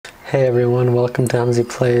Hey everyone, welcome to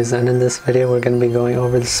HumziPlayz, and in this video we're going to be going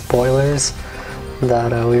over the spoilers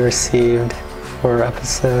that we received for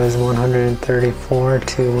episodes 134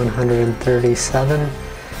 to 137,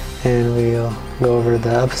 and we'll go over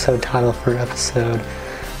the episode title for episode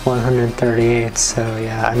 138. So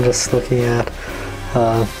yeah, I'm just looking at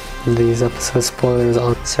these episode spoilers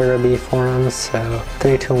on serebii forums, so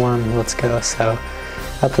 3, 2, 1, let's go. So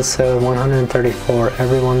episode 134,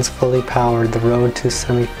 everyone's fully powered, the road to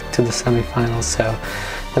the semifinals. So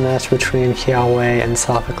the match between Kukui and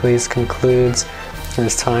Sophocles concludes, and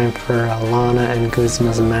it's time for Lana and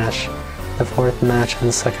Guzma's match, the fourth match in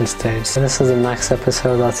the second stage. So this is the next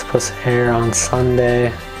episode that's supposed to air on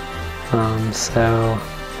Sunday. So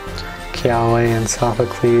Kukui and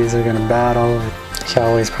Sophocles are gonna battle.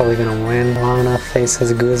 Kukui's probably gonna win. Lana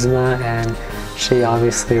faces Guzma, and she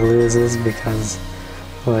obviously loses because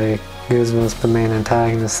like Guzma's the main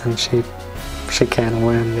antagonist and she can't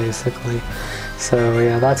win basically. So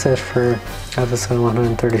yeah, that's it for episode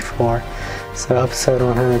 134. So episode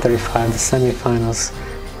 135, the semifinals,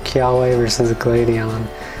 Kukui versus Gladion.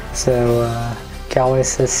 So Kukui's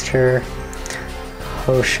sister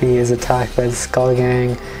Hoshi is attacked by the Skull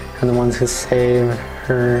Gang, and the ones who saves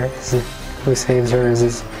her is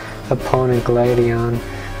his opponent Gladion.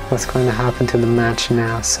 What's going to happen to the match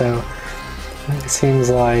now? So it seems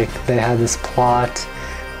like they had this plot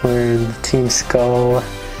where the Team Skull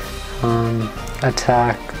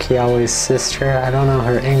attacked Kukui's sister. I don't know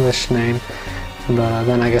her English name, but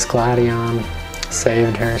then I guess Gladion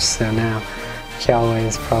saved her, so now Kukui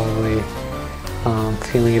is probably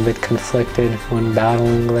feeling a bit conflicted when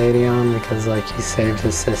battling Gladion because like he saved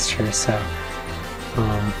his sister. So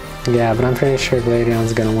yeah, but I'm pretty sure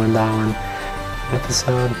Gladion's gonna win that one.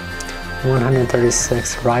 Episode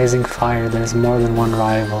 136, Rising Fire, there's more than one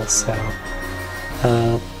rival. So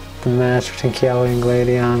the match between Kukui and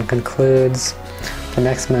Gladion concludes. The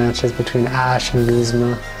next match is between Ash and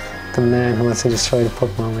Guzma, the man who wants to destroy the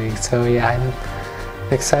Pokemon League. So yeah,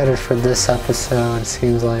 I'm excited for this episode. It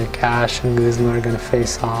seems like Ash and Guzma are going to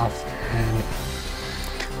face off, and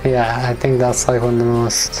yeah, I think that's like one of the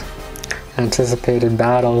most anticipated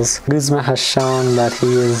battles. Guzma has shown that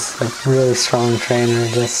he is a really strong trainer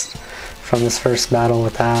just from his first battle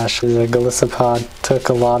with Ash. The Golisopod took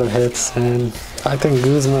a lot of hits, and I think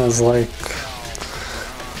Guzma is like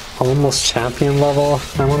almost champion level,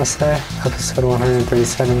 I want to say. Episode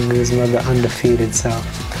 137, Guzma the undefeated. So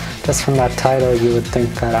just from that title you would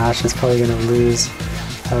think that Ash is probably going to lose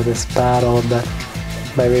this battle, but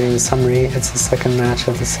by reading the summary, it's the second match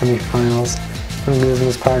of the semifinals. When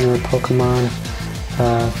Guzma's partner with Pokemon,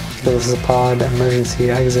 Golisopod emergency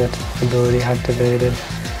exit ability activated.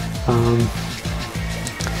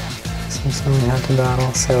 Someone had to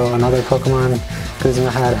battle. So another Pokemon Guzma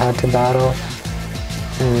had to battle,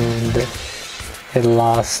 and it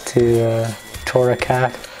lost to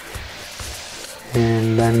Torracat.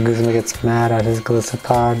 And then Guzma gets mad at his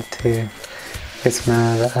Golisopod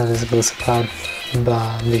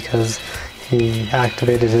because he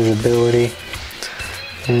activated his ability.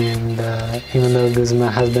 And even though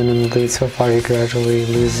Guzma has been in the lead so far, he gradually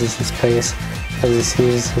loses his pace as he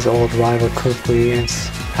sees his old rival Kukui and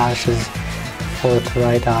Ash's fourth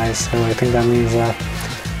right eye. So I think that means that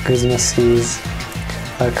Guzma sees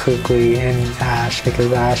Kukui in Ash,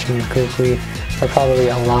 because Ash and Kukui are probably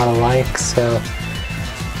a lot alike. So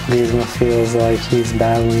Guzma feels like he's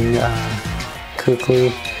battling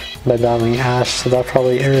Kukui by battling Ash, so that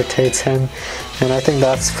probably irritates him, and I think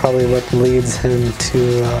that's probably what leads him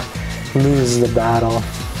to lose the battle,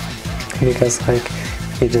 because like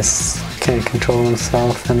he just can't control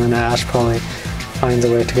himself, and then Ash probably finds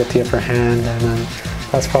a way to get the upper hand, and then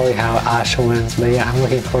that's probably how Ash wins. But yeah, I'm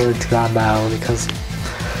looking forward to that battle because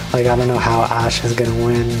like I don't know how Ash is gonna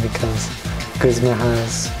win, because Guzma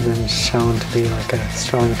has been shown to be like a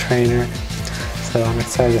strong trainer. So I'm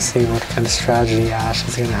excited to see what kind of strategy Ash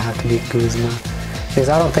is gonna have to beat Guzma, because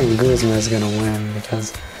I don't think Guzma is gonna win,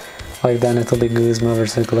 because like then it'll be Guzma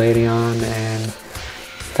versus Gladion, and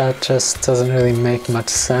that just doesn't really make much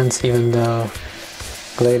sense, even though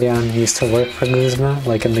Gladion used to work for Guzma,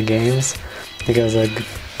 like in the games, because like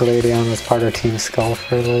Gladion was part of Team Skull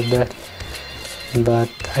for a little bit. But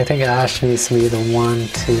I think Ash needs to be the one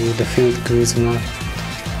to defeat Guzma,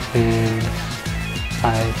 and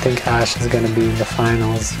I think Ash is going to be in the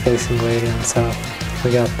finals facing Gladion. So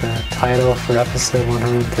we got the title for episode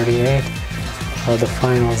 138 of the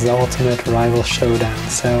finals, the Ultimate Rival Showdown.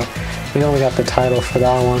 So we only got the title for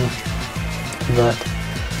that one, but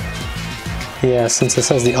yeah, since it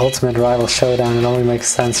says the Ultimate Rival Showdown, it only makes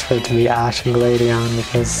sense for it to be Ash and Gladion,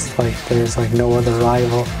 because like there's like no other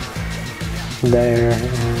rival there,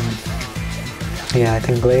 and yeah, I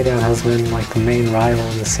think Gladion has been like the main rival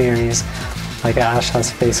of the series. Like Ash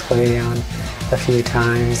has faced Gladion a few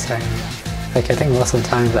times, and like I think most of the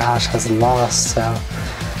times Ash has lost, so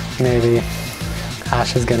maybe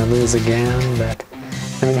Ash is gonna lose again, but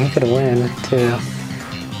I mean he could win too,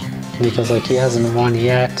 because like he hasn't won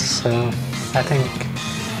yet, so I think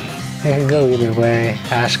it could go either way.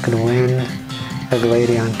 Ash could win, or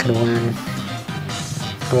Gladion could win.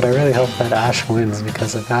 But I really hope that Ash wins,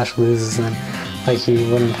 because if Ash loses, then like he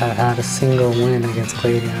wouldn't have had a single win against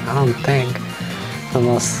Gladion. I don't think,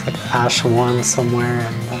 unless like, Ash won somewhere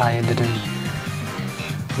and I didn't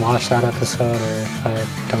watch that episode, or if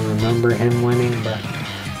I don't remember him winning. But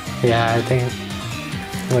yeah, I think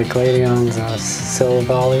like Gladion's Silver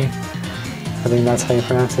Volley, I think that's how you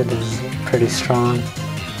pronounce it, is pretty strong.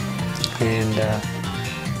 And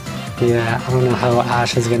yeah, I don't know how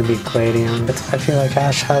Ash is going to beat Gladion, but I feel like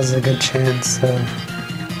Ash has a good chance of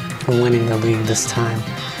winning the league this time,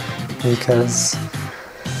 because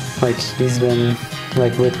like he's been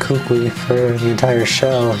like with Kukui for the entire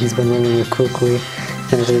show. He's been living with Kukui,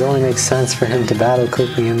 and it only makes sense for him to battle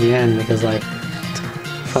Kukui in the end, because like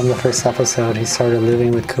from the first episode he started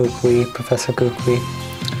living with Kukui, Professor Kukui,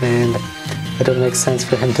 and it would make sense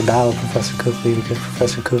for him to battle Professor Kukui, because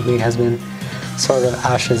Professor Kukui has been sort of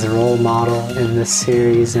Ash's role model in this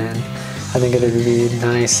series, and I think it would be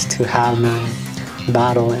nice to have them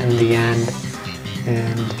battle in the end,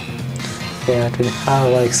 and yeah, to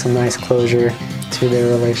have like some nice closure to their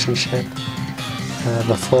relationship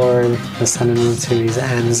before the Sun and Moon series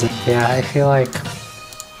ends. Yeah, I feel like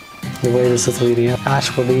the way this is leading up,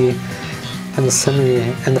 Ash will be in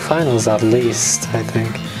the finals at least, I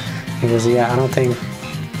think, because yeah, I don't think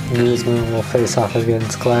Guzma will face off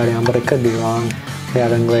against Gladion, but I could be wrong. Yeah,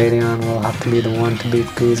 then Gladion will have to be the one to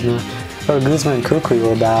beat Guzma. Or Guzma and Kukui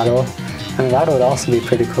will battle. I mean, that would also be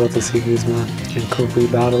pretty cool to see Guzma and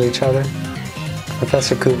Kukui battle each other.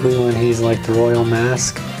 Professor Kukui, when he's like the Royal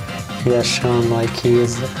Mask, he has shown like he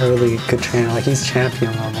is a really good trainer. Like he's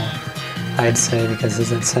champion level, I'd say, because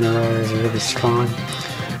his Incineroar is really strong.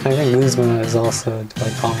 I think Guzma is also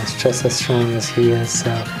like almost just as strong as he is,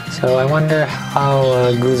 so I wonder how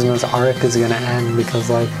Guzma's arc is gonna end, because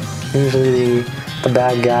like usually the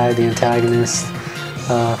bad guy, the antagonist,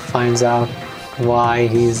 finds out why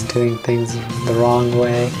he's doing things the wrong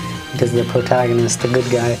way, because the protagonist, the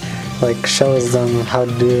good guy, like shows them how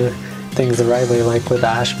to do things the right way, like with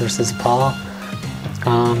Ash versus Paul.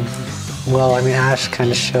 Well, I mean, Ash kind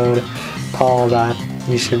of showed Paul that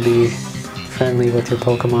you should be friendly with your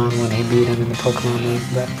Pokemon when he beat him in the Pokemon League,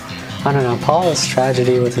 but I don't know, Paul's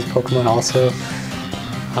tragedy with his Pokemon also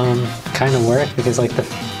kind of worked, because like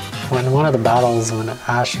when one of the battles, when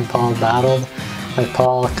Ash and Paul battled, like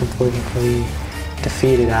Paul completely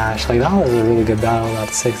defeated Ash. Like that was a really good battle, that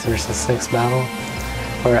 6 versus 6 battle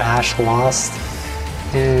where Ash lost.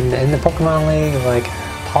 And in the Pokemon League, like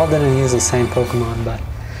Paul didn't use the same Pokemon, but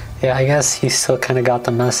yeah, I guess he still kind of got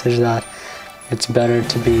the message that it's better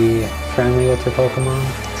to be friendly with your Pokemon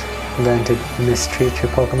than to mistreat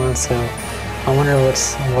your Pokemon. So I wonder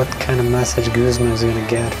what kind of message Guzma is going to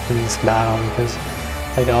get from this battle, because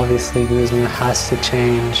like obviously Guzma has to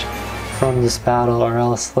change from this battle, or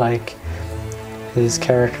else like his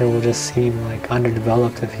character will just seem like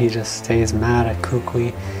underdeveloped if he just stays mad at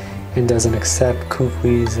Kukui and doesn't accept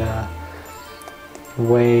Kukui's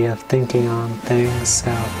way of thinking on things.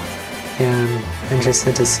 So yeah, I'm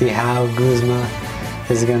interested to see how Guzma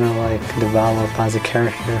is gonna like develop as a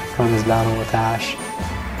character from his battle with Ash.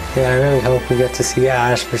 Yeah, I really hope we get to see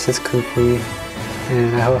Ash versus Kukui,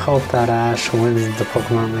 and I hope that Ash wins the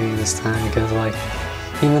Pokemon League this time, because like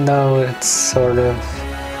even though it's sort of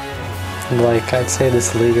like, I'd say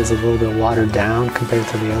this league is a little bit watered down compared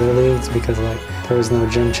to the other leagues, because like there was no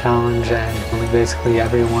gym challenge, and like basically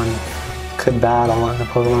everyone could battle in the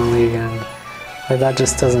Pokemon League, and like that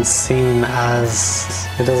just doesn't seem as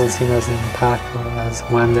impactful as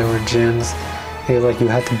when there were gyms, because like you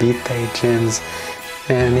had to beat the 8 gyms.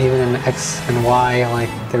 And even in X and Y,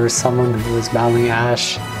 like there was someone who was battling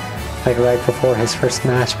Ash like right before his first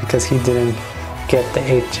match, because he didn't get the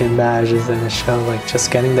 8 gym badges in the show. Like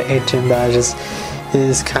just getting the 8 gym badges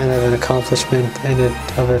is kind of an accomplishment in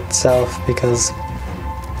it of itself, because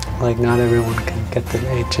like not everyone can get the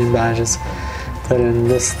 8 gym badges. But in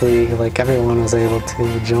this league, like everyone was able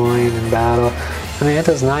to join and battle. I mean, it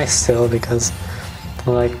was nice still, because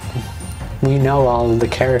like we know all of the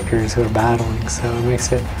characters who are battling, so it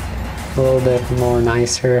makes it a little bit more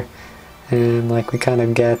nicer, and like we kind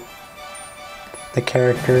of get the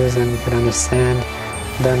characters and we can understand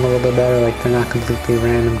them a little bit better. Like they're not completely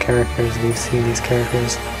random characters. We've seen these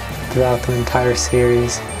characters throughout the entire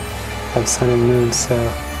series, of Sun and Moon, so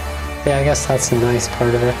yeah, I guess that's a nice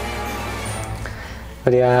part of it.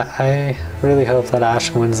 But yeah, I really hope that Ash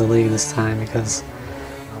wins the league this time, because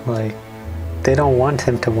like they don't want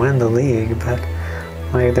him to win the league, but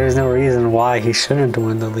like there's no reason why he shouldn't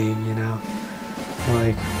win the league, you know?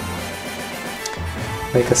 Like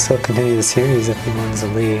they could still continue the series if he wins the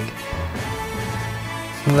league.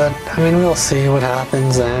 But I mean, we'll see what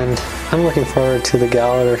happens, and I'm looking forward to the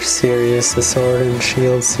Galar series, the Sword and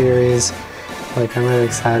Shield series. Like I'm really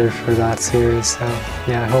excited for that series, so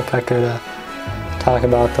yeah, I hope I could talk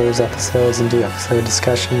about those episodes and do episode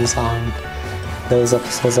discussions on those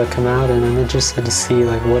episodes that come out, and I'm interested to see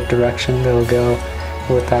like what direction they'll go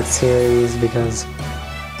with that series, because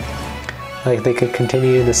like they could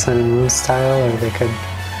continue the Sun and Moon style, or they could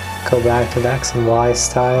go back to the X and Y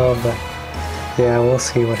style, but yeah, we'll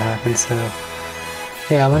see what happens. So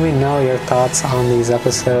yeah, let me know your thoughts on these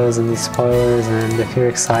episodes and these spoilers, and if you're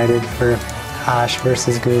excited for Ash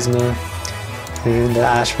versus Guzma, and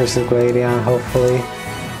Ash versus Gladion, hopefully,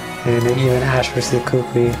 and even Ash versus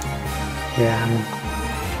Kukui. Yeah,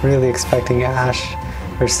 I'm really expecting Ash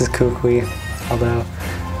versus Kukui, although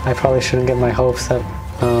I probably shouldn't get my hopes up.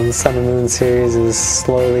 The Sun and Moon series is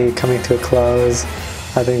slowly coming to a close.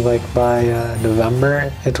 I think like by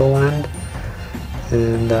November it will end,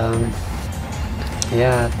 and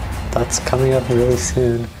yeah, that's coming up really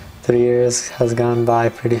soon. 3 years has gone by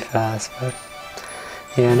pretty fast, but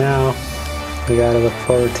yeah, now we gotta look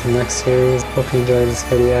forward to the next series. Hope you enjoyed this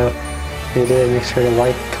video. If you did, make sure to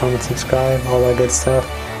like, comment, subscribe, all that good stuff.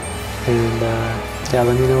 And yeah,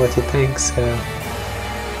 let me know what you think. So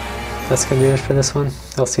that's gonna be it for this one.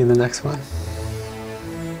 I'll see you in the next one.